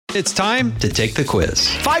It's time to take the quiz.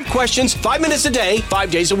 5 questions, 5 minutes a day,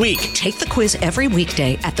 5 days a week. Take the quiz every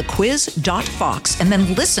weekday at thequiz.fox and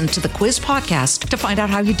then listen to the quiz podcast to find out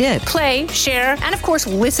how you did. Play, share, and of course,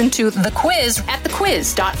 listen to The Quiz at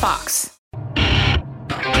thequiz.fox.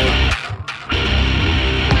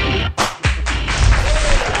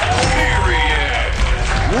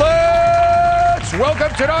 Let's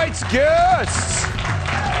welcome tonight's guests.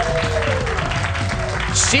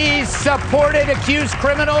 She's supported accused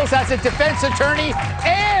criminals as a defense attorney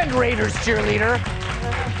and Raiders cheerleader.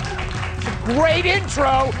 Great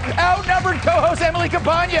intro. Outnumbered co-host Emily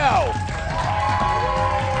Campagno.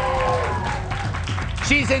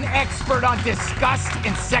 She's an expert on disgust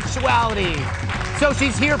and sexuality. So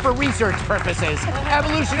she's here for research purposes.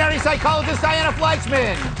 Evolutionary psychologist Diana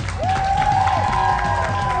Fleischman.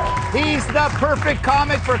 He's the perfect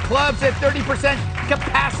comic for clubs at 30%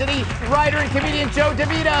 capacity. Writer and comedian Joe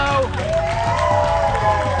DeVito.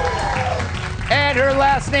 And her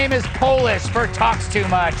last name is Polish for talks too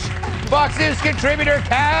much. Fox News contributor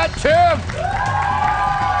Kat Tiff.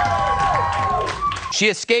 She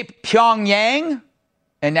escaped Pyongyang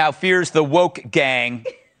and now fears the woke gang.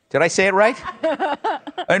 Did I say it right?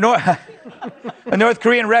 A North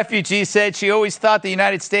Korean refugee said she always thought the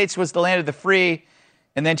United States was the land of the free,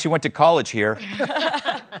 and then she went to college here.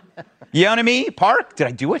 Yeonmi Park, did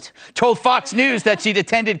I do it? Told Fox News that she'd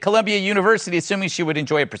attended Columbia University assuming she would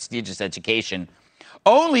enjoy a prestigious education,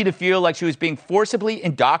 only to feel like she was being forcibly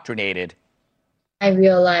indoctrinated. I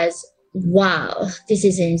realized, wow, this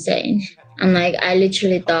is insane. And I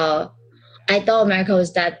literally thought America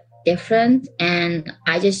was that different. And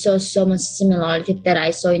I just saw so much similarity that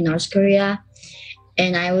I saw in North Korea.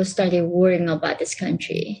 And I started worrying about this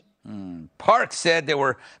country. Park said there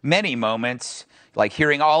were many moments, like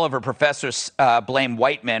hearing all of her professors blame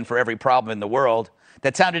white men for every problem in the world,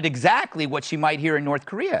 that sounded exactly what she might hear in North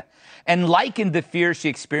Korea, and likened the fear she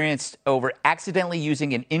experienced over accidentally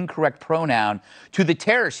using an incorrect pronoun to the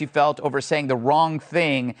terror she felt over saying the wrong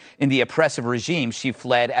thing in the oppressive regime she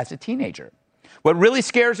fled as a teenager. What really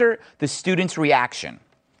scares her? The students' reaction.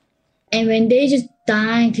 And when they just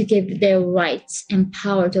dying to give their rights and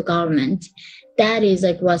power to government, that is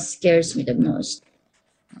what scares me the most.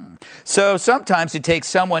 So sometimes it takes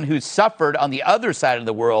someone who's suffered on the other side of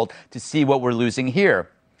the world to see what we're losing here.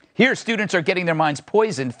 Here, students are getting their minds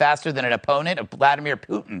poisoned faster than an opponent of Vladimir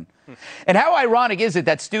Putin. And how ironic is it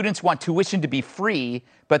that students want tuition to be free,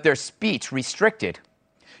 but their speech restricted?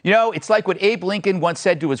 You know, it's like what Abe Lincoln once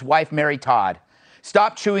said to his wife, Mary Todd.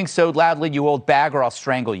 "Stop chewing so loudly, you old bag, or I'll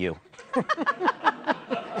strangle you."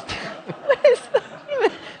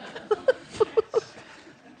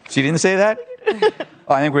 She didn't say that?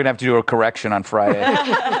 Oh, I think we're gonna have to do a correction on Friday.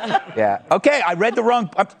 Yeah. Okay, I read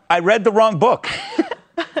the wrong book.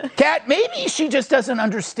 Kat, maybe she just doesn't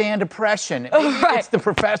understand oppression. Maybe it's the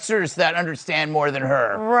professors that understand more than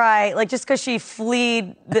her. Right, just because she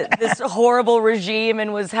fled this horrible regime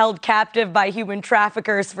and was held captive by human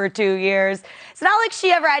traffickers for 2 years. It's not like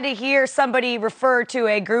she ever had to hear somebody refer to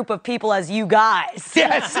a group of people as "you guys."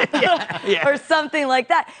 Yes, yeah. Or something like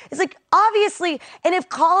that. It's obviously, and if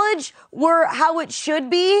college were how it should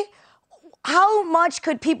be, how much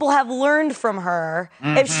could people have learned from her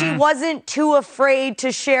if she wasn't too afraid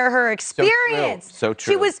to share her experience? So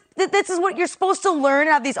true. This is what you're supposed to learn,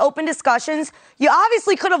 have these open discussions. You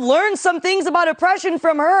obviously could have learned some things about oppression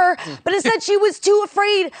from her, but instead she was too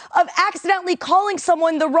afraid of accidentally calling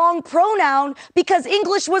someone the wrong pronoun because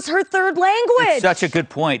English was her third language. It's such a good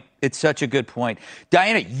point. It's such a good point.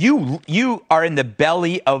 Diana, you are in the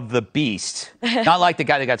belly of the beast. Not like the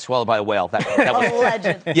guy that got swallowed by a whale. That was a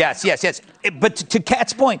legend. Yes. But to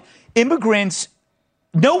Kat's point, immigrants,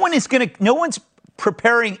 no one's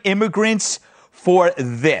preparing immigrants for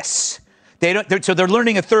this. So they're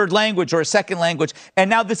learning a third language or a second language, and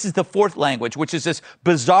now this is the fourth language, which is this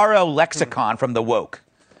bizarro lexicon from the woke.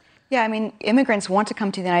 Yeah, immigrants want to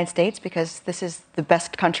come to the United States because this is the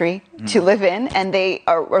best country to live in, and they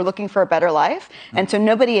are looking for a better life. And so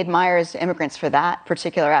nobody admires immigrants for that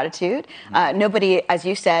particular attitude. Nobody, as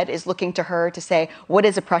you said, is looking to her to say, what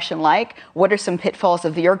is oppression like? What are some pitfalls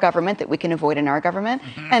of your government that we can avoid in our government?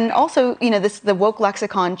 And also, the woke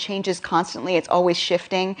lexicon changes constantly. It's always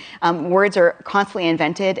shifting. Words are constantly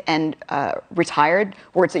invented and retired,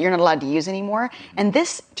 words that you're not allowed to use anymore. And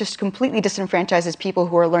this just completely disenfranchises people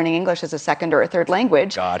who are learning English as a second or a third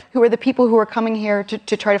language, who are the people who are coming here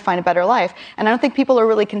to try to find a better life. And I don't think people are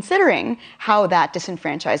really considering how that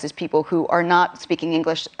disenfranchises people who are not speaking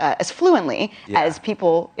English as fluently as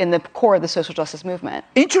people in the core of the social justice movement.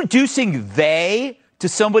 Introducing they to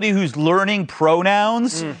somebody who's learning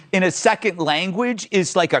pronouns in a second language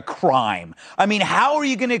is like a crime. I mean, how are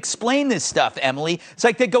you going to explain this stuff, Emily? It's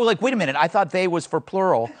like they go like, wait a minute, I thought they was for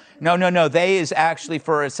plural. No, they is actually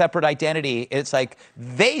for a separate identity. It's like,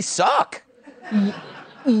 they suck.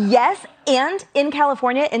 Yes, and in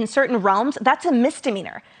California, in certain realms, that's a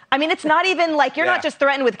misdemeanor. I mean, it's not even like you're not just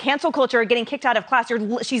threatened with cancel culture or getting kicked out of class.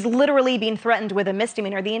 She's literally being threatened with a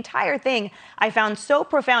misdemeanor. The entire thing I found so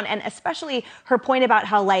profound, and especially her point about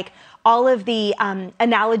how, like, all of the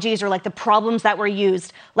analogies or, like, the problems that were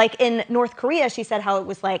used. Like, in North Korea, she said how it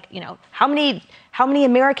was like, you know, how many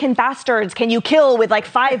American bastards can you kill with, like,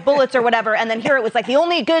 5 bullets or whatever? And then here it was like, the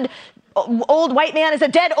only good old white man is a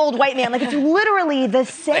dead old white man. Like, it's literally the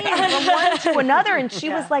same from one to another. And she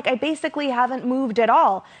was like, I basically haven't moved at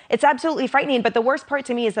all. It's absolutely frightening. But the worst part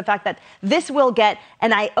to me is the fact that this will get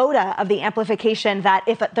an iota of the amplification that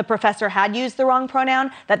if the professor had used the wrong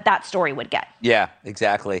pronoun, that story would get. Yeah,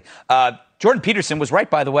 exactly. Jordan Peterson was right,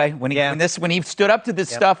 by the way, when he stood up to this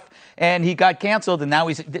stuff and he got canceled, and now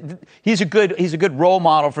he's a good role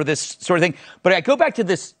model for this sort of thing. But I go back to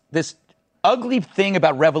this ugly thing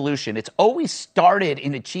about revolution. It's always started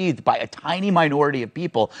and achieved by a tiny minority of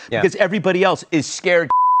people because everybody else is scared.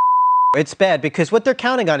 It's bad because what they're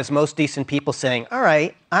counting on is most decent people saying, all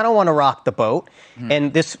right, I don't want to rock the boat.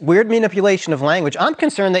 And this weird manipulation of language, I'm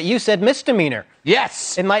concerned that you said misdemeanor.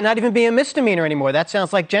 Yes. It might not even be a misdemeanor anymore. That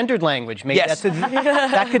sounds like gendered language. Maybe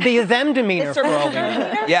that could be a them demeanor for all we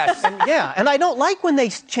know. Yes. And I don't like when they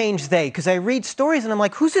change they, because I read stories and I'm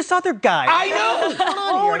like, who's this other guy? I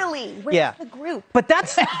know. Totally. Where's the group? But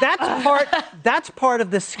that's part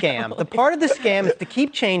of the scam. The part of the scam is to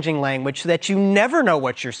keep changing language so that you never know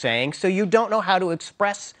what you're saying, so you don't know how to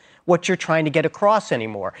express what you're trying to get across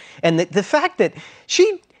anymore. And the fact that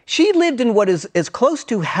she lived in what is as close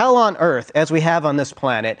to hell on earth as we have on this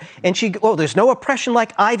planet, and there's no oppression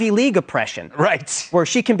like Ivy League oppression. Right. Where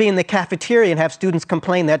she can be in the cafeteria and have students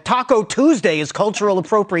complain that Taco Tuesday is cultural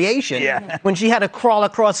appropriation when she had to crawl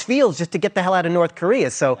across fields just to get the hell out of North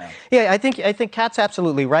Korea. So, I think Kat's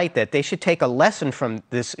absolutely right that they should take a lesson from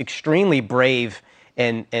this extremely brave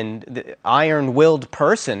and iron-willed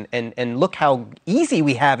person, and look how easy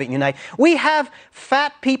we have it unite. We have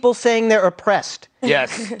fat people saying they're oppressed.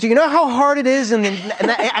 Yes. Do you know how hard it is in the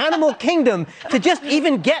animal kingdom to just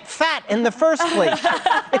even get fat in the first place?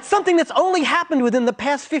 It's something that's only happened within the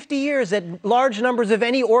past 50 years, that large numbers of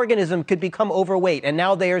any organism could become overweight, and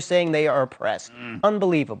now they are saying they are oppressed.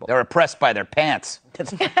 Unbelievable. They're oppressed by their pants.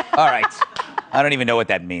 All right. I don't even know what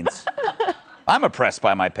that means. I'm oppressed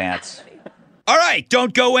by my pants. All right,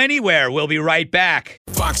 don't go anywhere. We'll be right back.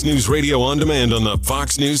 Fox News Radio on demand on the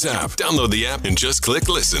Fox News app. Download the app and just click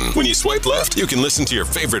listen. When you swipe left, you can listen to your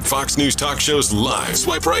favorite Fox News talk shows live.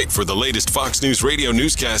 Swipe right for the latest Fox News Radio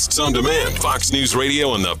newscasts on demand. Fox News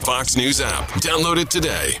Radio on the Fox News app. Download it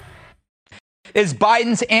today. Is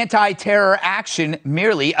Biden's anti-terror action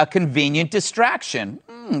merely a convenient distraction?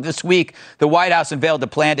 This week, the White House unveiled a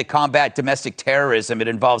plan to combat domestic terrorism. It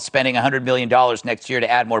involves spending $100 million next year to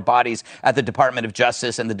add more bodies at the Department of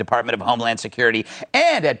Justice and the Department of Homeland Security,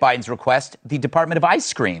 and at Biden's request, the Department of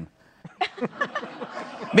Ice Cream.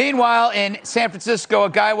 Meanwhile, in San Francisco, a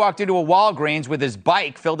guy walked into a Walgreens with his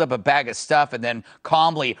bike, filled up a bag of stuff, and then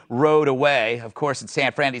calmly rode away. Of course, in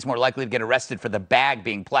San Fran, he's more likely to get arrested for the bag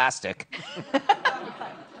being plastic.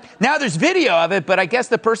 Now, there's video of it, but I guess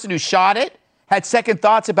the person who shot it had second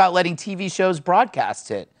thoughts about letting TV shows broadcast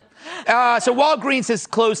it. So Walgreens has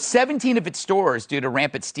closed 17 of its stores due to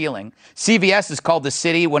rampant stealing. CVS has called the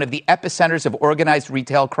city one of the epicenters of organized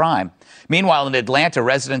retail crime. Meanwhile, in Atlanta,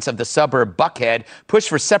 residents of the suburb Buckhead push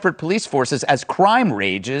for separate police forces as crime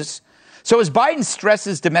rages. So as Biden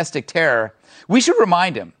stresses domestic terror, we should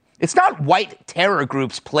remind him, it's not white terror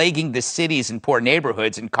groups plaguing the cities and poor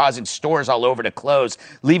neighborhoods and causing stores all over to close,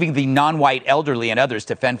 leaving the non-white elderly and others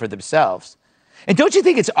to fend for themselves. And don't you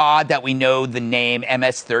think it's odd that we know the name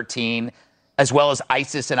MS-13 as well as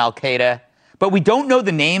ISIS and Al-Qaeda, but we don't know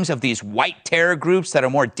the names of these white terror groups that are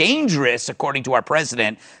more dangerous, according to our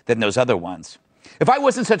president, than those other ones? If I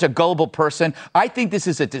wasn't such a gullible person, I think this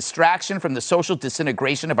is a distraction from the social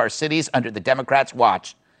disintegration of our cities under the Democrats'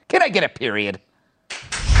 watch. Can I get a period?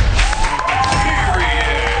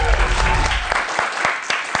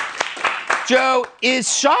 Joe,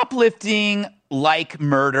 is shoplifting like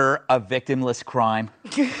murder a victimless crime?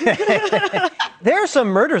 There are some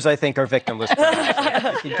murders I think are victimless crimes.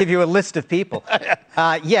 I can give you a list of people.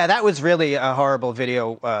 Yeah, that was really a horrible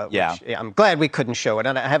video. Which I'm glad we couldn't show it.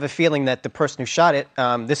 And I have a feeling that the person who shot it,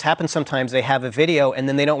 this happens sometimes, they have a video and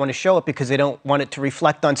then they don't want to show it because they don't want it to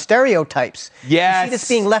reflect on stereotypes. Yes. You see this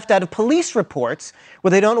being left out of police reports where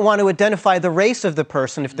they don't want to identify the race of the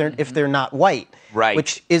person if they're not white. Right.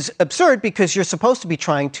 Which is absurd because you're supposed to be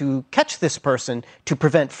trying to catch this person to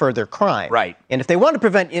prevent further crime. Right. And if they want to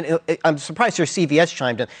prevent, I'm surprised your CVS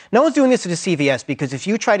chimed in. No one's doing this at a CVS because if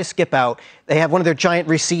you try to skip out, they have one of their giant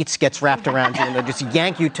receipts gets wrapped around you and they'll just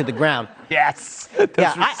yank you to the ground. Yes.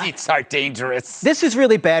 Those receipts are dangerous. This is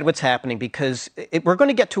really bad what's happening because we're going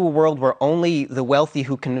to get to a world where only the wealthy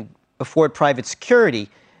who can afford private security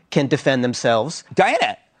can defend themselves.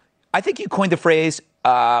 Diana, I think you coined the phrase,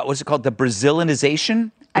 what's it called? The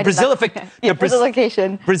Brazilianization?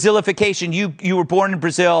 Brazilification. Brazilification. You were born in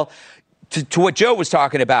Brazil. To what Joe was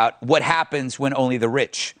talking about, what happens when only the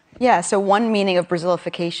rich? Yeah, so one meaning of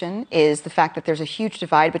Brazilification is the fact that there's a huge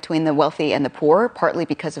divide between the wealthy and the poor, partly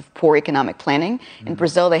because of poor economic planning. In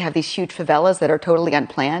Brazil, they have these huge favelas that are totally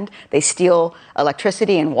unplanned. They steal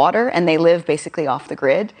electricity and water, and they live basically off the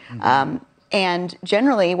grid. And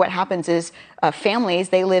generally what happens is families,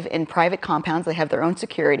 they live in private compounds, they have their own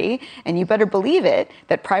security, and you better believe it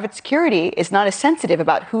that private security is not as sensitive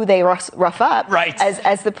about who they rough up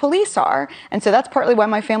as the police are. And so that's partly why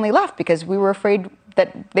my family left, because we were afraid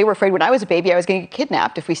they were afraid when I was a baby I was going to get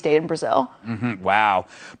kidnapped if we stayed in Brazil. Wow.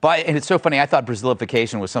 And it's so funny, I thought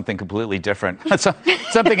Brazilification was something completely different.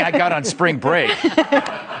 Something I got on spring break.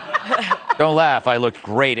 Don't laugh, I looked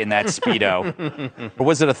great in that Speedo. Or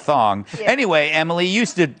was it a thong? Yeah. Anyway, Emily, you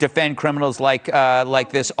used to defend criminals like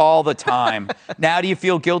this all the time. Now do you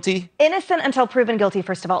feel guilty? Innocent until proven guilty,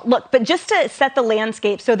 first of all. Look, but just to set the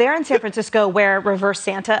landscape, so there in San Francisco where Reverse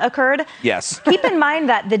Santa occurred. Yes. Keep in mind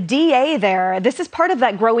that the DA there, this is part of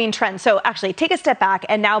that growing trend. So actually, take a step back,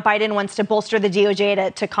 and now Biden wants to bolster the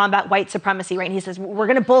DOJ to combat white supremacy, right? And he says, we're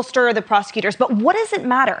going to bolster the prosecutors. But what does it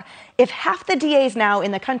matter if half the DAs now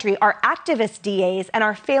in the country are activist DAs and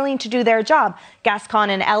are failing to do their job?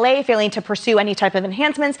 Gascon in LA failing to pursue any type of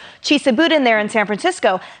enhancements. Chisa Boudin there in San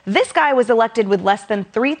Francisco. This guy was elected with less than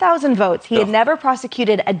 3,000 votes. He had never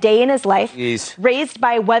prosecuted a day in his life. Raised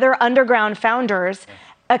by Weather Underground founders.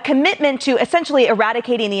 A commitment to essentially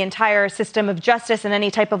eradicating the entire system of justice and any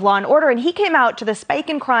type of law and order. And he came out to the spike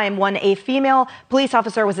in crime when a female police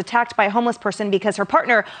officer was attacked by a homeless person because her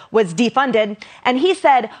partner was defunded. And he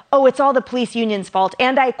said, oh, it's all the police union's fault.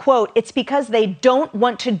 And I quote, it's because they don't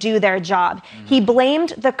want to do their job. He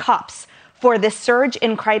blamed the cops for this surge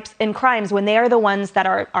in crimes when they are the ones that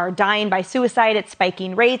are dying by suicide at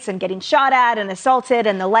spiking rates and getting shot at and assaulted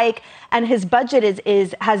and the like. And his budget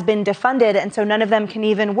has been defunded, and so none of them can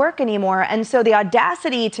even work anymore. And so the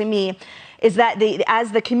audacity to me is that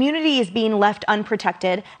as the community is being left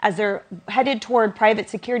unprotected, as they're headed toward private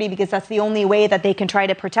security because that's the only way that they can try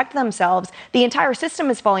to protect themselves, the entire system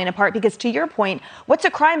is falling apart because, to your point, what's a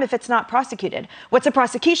crime if it's not prosecuted? What's a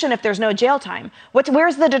prosecution if there's no jail time?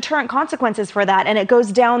 Where's the deterrent consequences for that? And it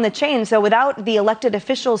goes down the chain. So without the elected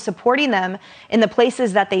officials supporting them in the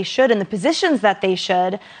places that they should, in the positions that they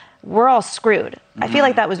should, we're all screwed. I feel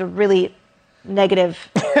like that was a really negative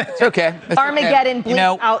Armageddon bleak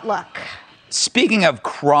outlook. Speaking of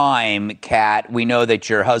crime, Kat, we know that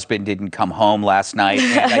your husband didn't come home last night.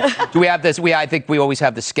 Do we have this? I think we always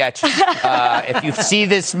have the sketch. If you see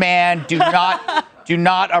this man, do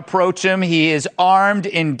not approach him. He is armed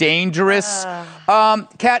and dangerous.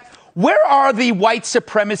 Kat, where are the white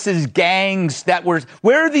supremacist gangs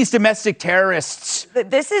where are these domestic terrorists?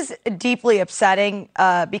 This is deeply upsetting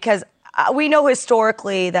because we know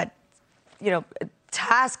historically that,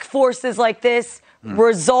 task forces like this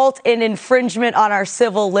result in infringement on our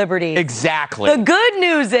civil liberties. Exactly. The good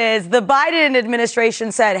news is the Biden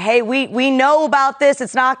administration said, hey, we know about this.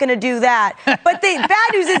 It's not going to do that. But the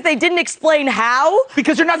bad news is they didn't explain how.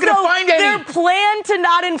 Because they're not going to find any. Their plan to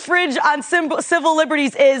not infringe on civil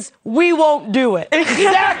liberties is we won't do it.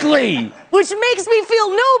 Exactly. Which makes me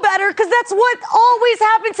feel no better because that's what always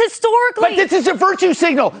happens historically. But this is a virtue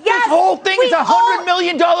signal. Yes, this whole thing is a $100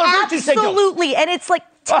 million virtue signal. Absolutely. And it's like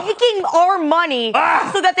taking our money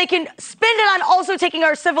so that they can spend it on also taking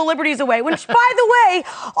our civil liberties away, which, by the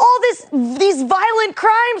way, these violent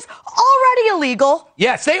crimes already illegal.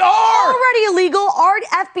 Yes, they are. Already illegal. Our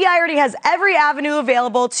FBI already has every avenue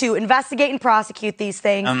available to investigate and prosecute these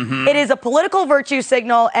things. It is a political virtue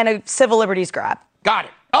signal and a civil liberties grab. Got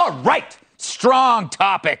it. All right. Strong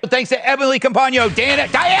topic. Thanks to Emily Compagno, Diana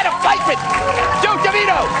Fleischman, Joe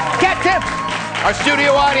DeVito, Kat Timpf, our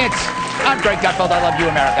studio audience. I'm Greg Gutfeld. I love you,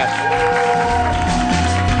 America.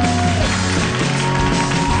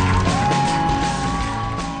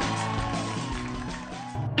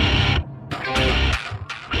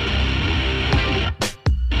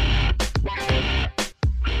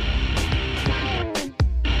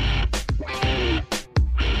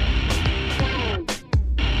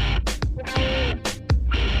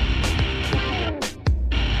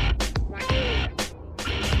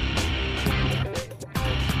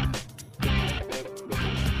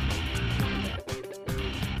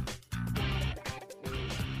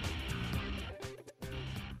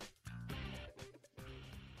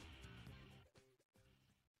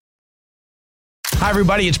 Hi,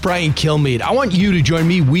 everybody. It's Brian Kilmeade. I want you to join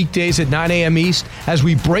me weekdays at 9 a.m. East as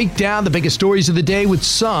we break down the biggest stories of the day with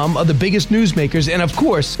some of the biggest newsmakers and, of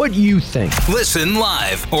course, what you think. Listen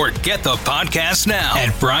live or get the podcast now at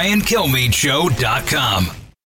BrianKilmeadeShow.com.